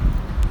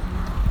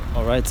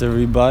Alright,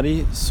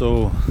 everybody.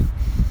 So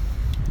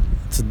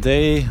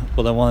today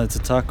what I wanted to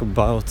talk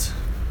about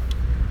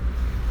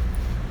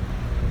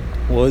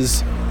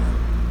was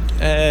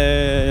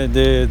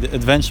the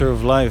adventure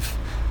of life,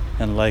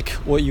 and like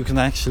what you can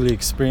actually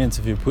experience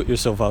if you put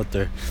yourself out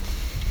there,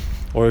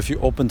 or if you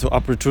open to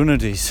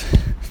opportunities,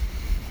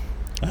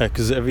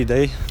 because every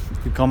day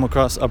you come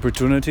across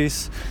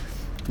opportunities,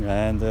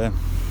 and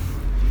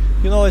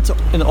it's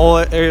in all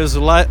areas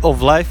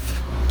of life,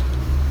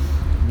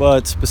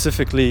 but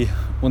specifically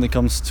when it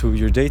comes to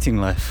your dating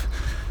life,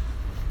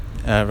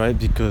 right?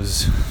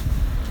 Because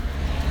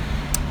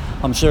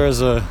I'm sure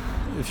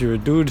if you're a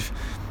dude,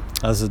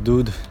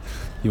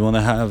 you want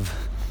to have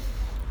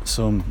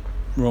some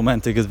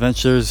romantic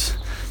adventures,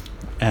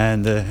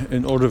 and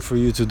in order for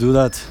you to do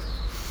that,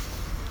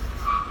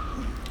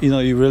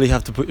 you really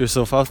have to put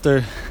yourself out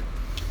there.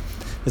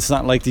 It's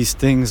not like these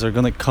things are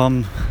gonna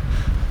come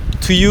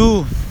to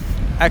you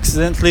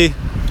accidentally.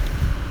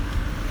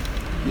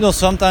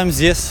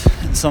 Sometimes yes,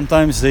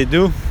 sometimes they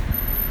do,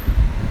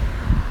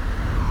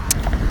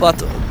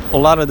 but a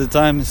lot of the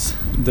times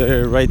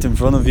they're right in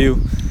front of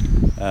you.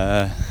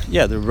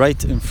 They're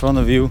right in front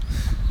of you,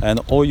 and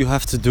all you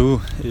have to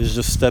do is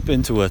just step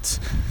into it.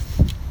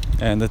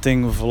 And the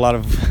thing with a lot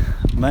of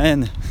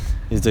men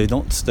is they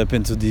don't step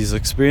into these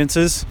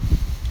experiences.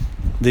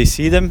 They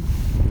see them,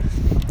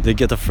 they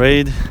get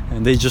afraid,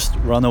 and they just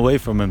run away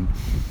from them.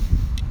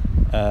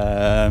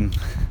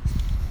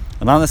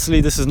 And honestly,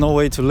 this is no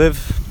way to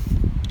live,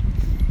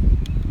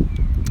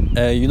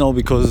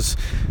 because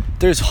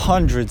there's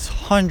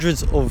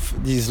hundreds of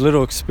these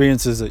little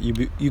experiences that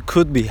you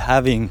could be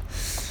having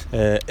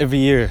every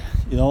year,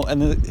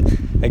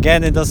 and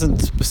again, it doesn't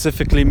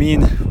specifically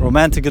mean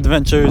romantic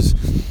adventures.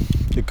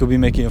 It could be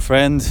making a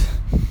friend,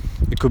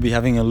 it could be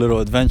having a little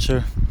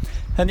adventure,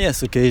 and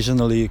yes,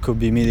 occasionally it could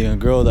be meeting a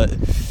girl that,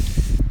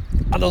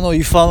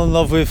 you fall in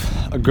love with,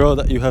 a girl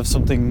that you have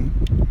something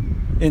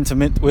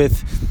intimate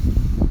with,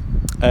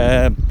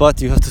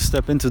 but you have to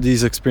step into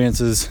these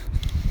experiences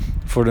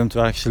for them to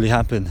actually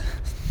happen.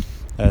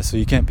 So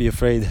you can't be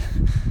afraid.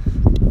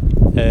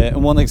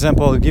 And one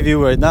example I'll give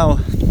you right now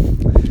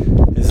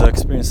is an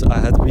experience that I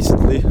had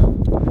recently,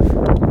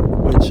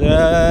 which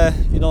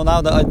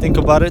now that I think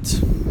about it,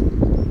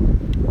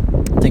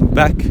 think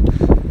back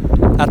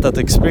at that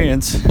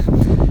experience,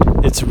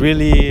 it's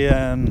really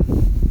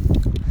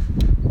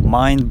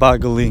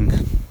mind-boggling.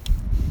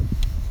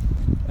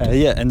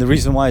 And the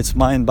reason why it's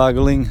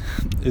mind-boggling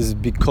is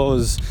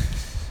because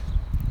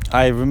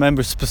I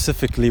remember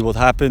specifically what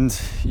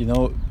happened.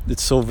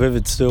 It's so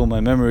vivid still in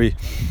my memory.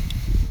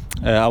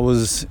 I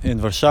was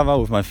in Warsaw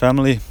with my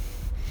family,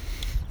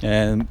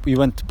 and we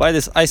went to buy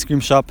this ice cream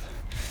shop,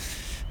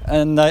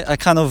 and I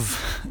kind of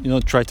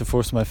tried to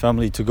force my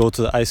family to go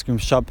to the ice cream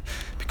shop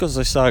because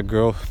I saw a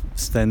girl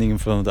standing in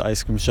front of the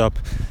ice cream shop,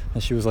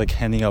 and she was like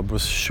handing out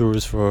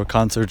brochures for a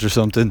concert or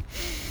something.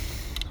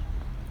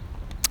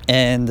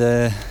 And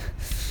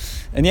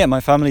my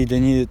family, they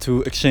needed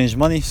to exchange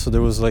money, so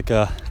there was like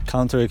a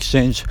counter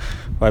exchange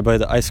right by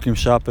the ice cream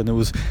shop, and it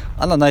was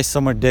on a nice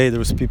summer day. There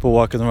was people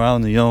walking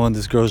around, and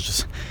this girl's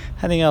just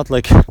handing out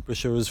like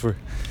brochures for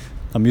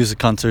a music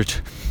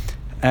concert.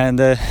 And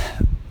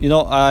me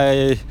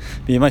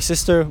and my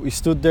sister, we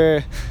stood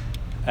there,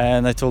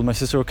 and I told my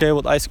sister, okay,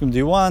 what ice cream do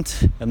you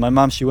want? And my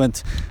mom, she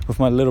went with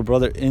my little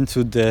brother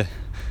into the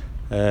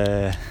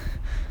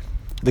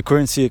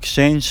currency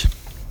exchange.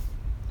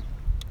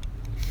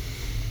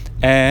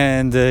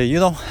 And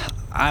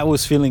I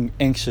was feeling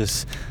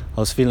anxious.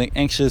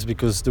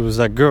 Because there was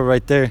that girl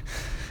right there,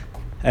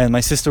 and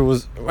my sister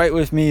was right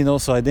with me,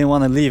 so I didn't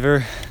want to leave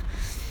her.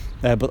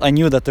 But I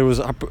knew that there was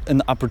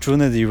an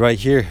opportunity right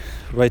here,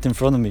 right in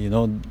front of me.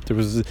 There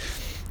was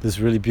this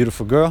really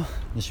beautiful girl,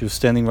 and she was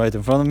standing right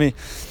in front of me,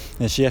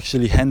 and she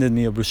actually handed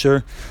me a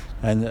brochure.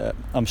 And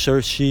I'm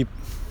sure she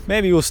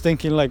maybe was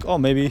thinking like, oh,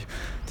 maybe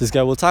this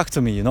guy will talk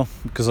to me,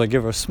 because I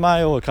gave her a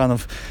smile. I kind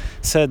of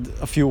said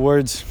a few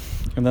words,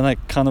 and then I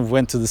kind of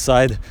went to the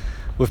side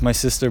with my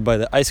sister by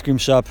the ice cream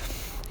shop,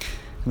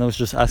 and I was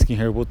just asking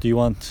her, what do you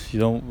want?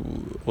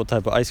 What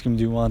type of ice cream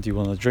do you want? Do you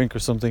want a drink or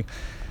something?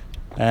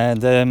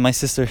 And my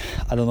sister,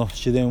 I don't know,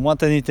 she didn't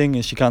want anything,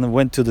 and she kind of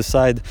went to the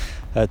side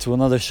to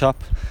another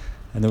shop,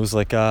 and it was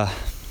like a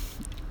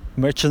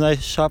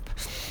merchandise shop,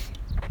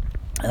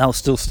 and I was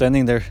still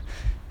standing there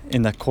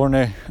in that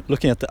corner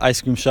looking at the ice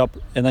cream shop,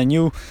 and I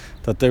knew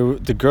that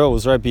the girl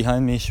was right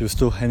behind me. She was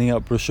still handing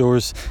out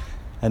brochures,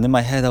 and in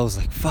my head I was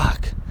like,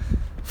 fuck,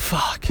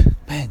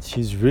 man,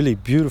 she's really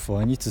beautiful,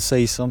 I need to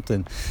say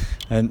something.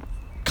 And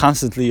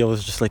constantly I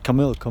was just like,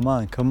 Camille, come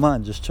on,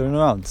 just turn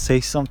around, say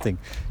something,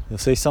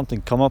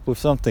 come up with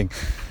something.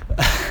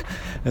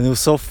 And it was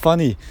so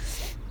funny,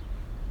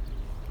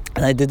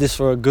 and I did this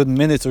for a good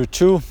minute or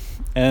two,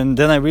 and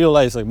then I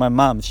realized, like, my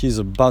mom, she's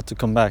about to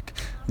come back,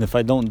 and if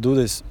I don't do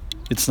this,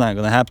 it's not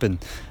gonna happen.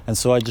 And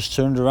so I just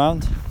turned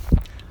around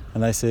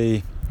and I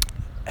say,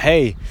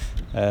 hey,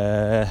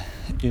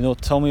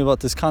 tell me about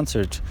this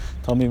concert,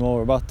 tell me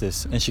more about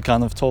this. And she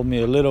kind of told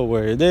me a little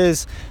where it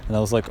is, and I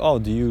was like, oh,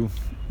 do you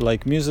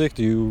like music?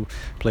 Do you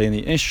play any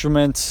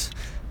instruments?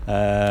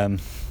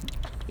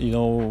 You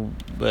know,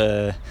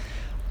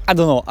 I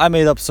don't know. I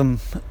made up some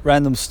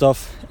random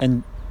stuff,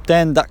 and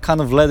then that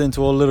kind of led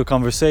into a little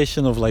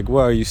conversation of like,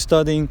 where are you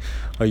studying?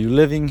 Are you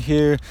living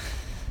here?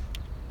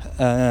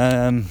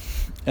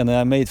 And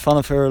I made fun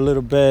of her a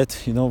little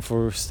bit, you know,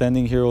 for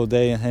standing here all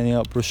day and handing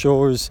out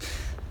brochures.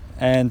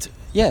 And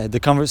yeah, the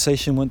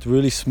conversation went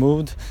really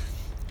smooth,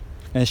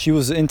 and she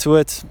was into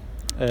it,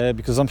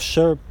 because I'm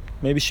sure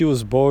maybe she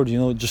was bored, you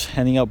know, just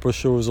handing out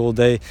brochures all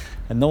day,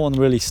 and no one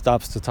really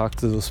stops to talk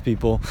to those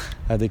people.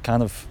 They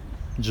kind of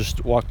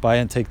just walk by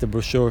and take the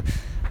brochure.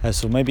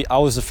 So maybe I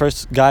was the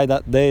first guy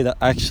that day that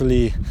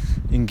actually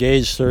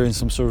engaged her in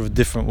some sort of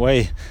different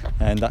way,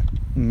 and that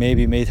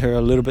maybe made her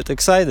a little bit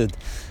excited.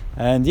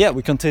 And yeah,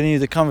 we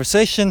continued the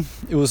conversation.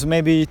 It was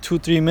maybe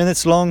 2-3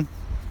 minutes long,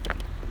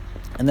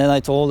 and then I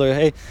told her,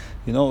 hey,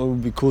 you know, it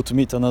would be cool to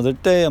meet another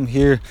day. I'm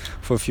here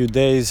for a few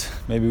days,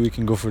 maybe we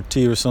can go for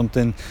tea or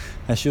something.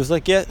 And she was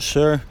like, yeah,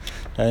 sure.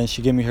 And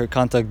she gave me her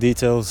contact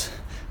details,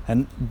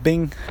 and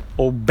bing,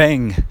 oh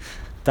bang,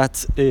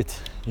 that's it.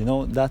 You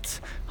know,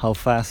 that's how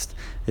fast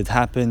it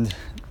happened.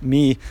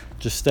 Me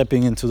just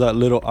stepping into that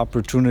little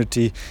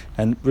opportunity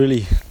and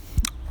really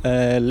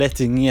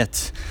letting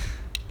it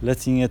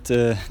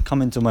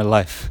come into my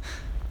life,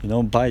 you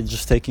know, by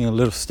just taking a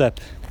little step.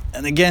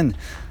 And again,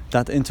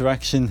 that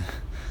interaction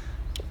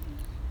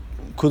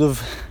could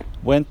have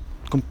went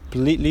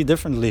completely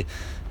differently.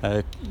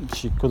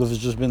 She could have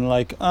just been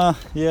like,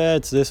 yeah,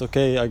 it's this,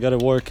 okay, I gotta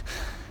work.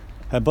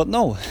 But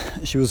no,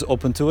 she was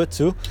open to it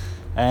too.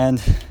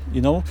 And you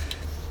know,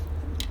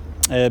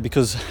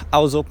 because I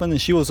was open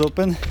and she was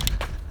open,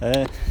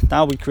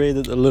 now we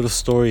created a little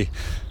story.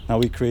 Now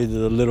we created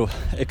a little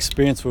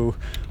experience where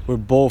we're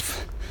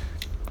both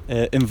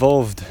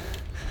involved.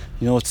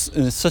 You know,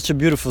 it's such a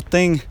beautiful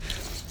thing.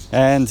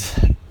 And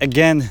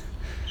again,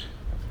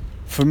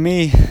 for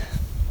me,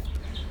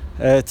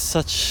 it's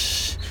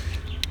such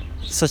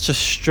a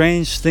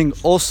strange thing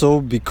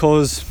also,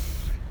 because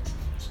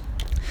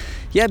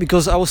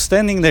I was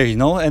standing there, you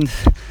know, and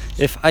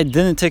if I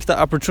didn't take the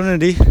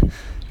opportunity,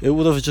 it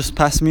would have just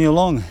passed me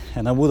along,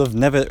 and I would have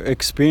never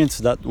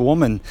experienced that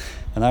woman.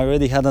 And I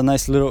already had a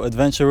nice little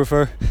adventure with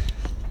her,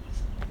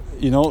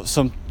 you know,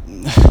 some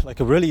like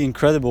a really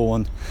incredible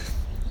one.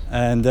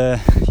 And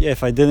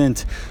if I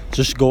didn't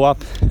just go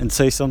up and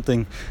say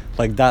something,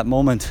 like that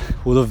moment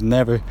would have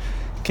never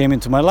came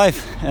into my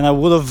life, and I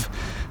would have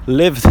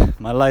lived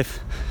my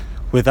life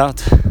without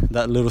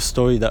that little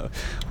story that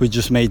we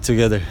just made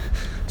together.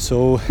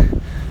 So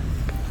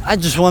I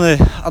just want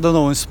to, I don't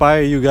know,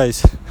 inspire you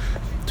guys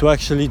to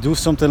actually do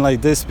something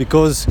like this,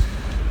 because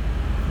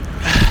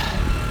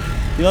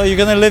you know, you're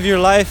gonna live your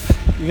life,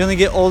 you're gonna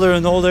get older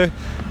and older,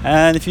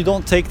 and if you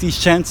don't take these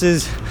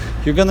chances,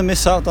 you're gonna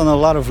miss out on a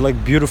lot of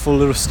like beautiful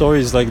little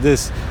stories like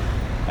this.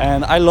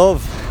 And I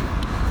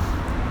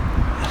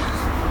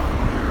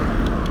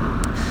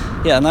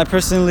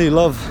personally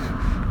love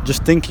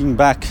just thinking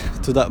back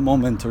to that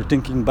moment, or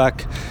thinking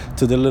back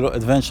to the little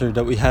adventure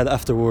that we had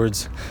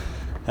afterwards.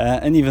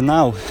 And even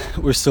now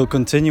we're still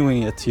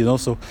continuing it, you know,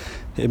 so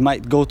it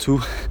might go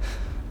to,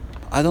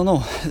 I don't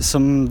know,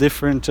 some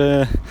different,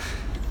 it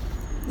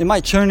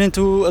might turn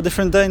into a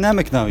different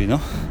dynamic now, you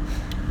know.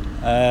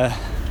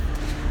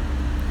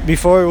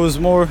 Before it was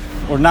more,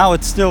 or now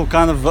it's still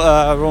kind of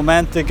a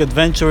romantic,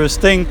 adventurous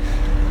thing,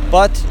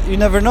 but you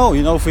never know,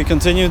 you know, if we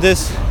continue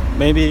this,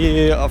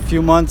 maybe a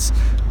few months,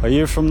 a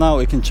year from now,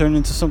 it can turn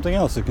into something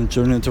else. It can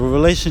turn into a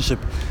relationship,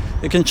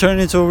 it can turn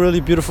into a really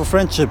beautiful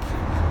friendship.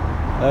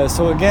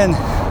 So again,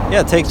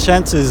 take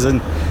chances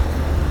and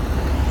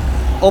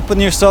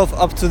open yourself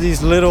up to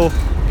these little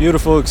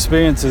beautiful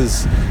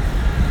experiences,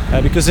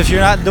 because if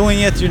you're not doing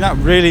it, you're not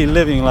really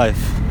living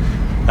life.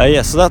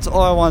 So that's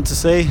all I want to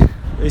say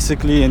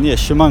basically. And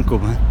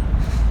siemanko, man.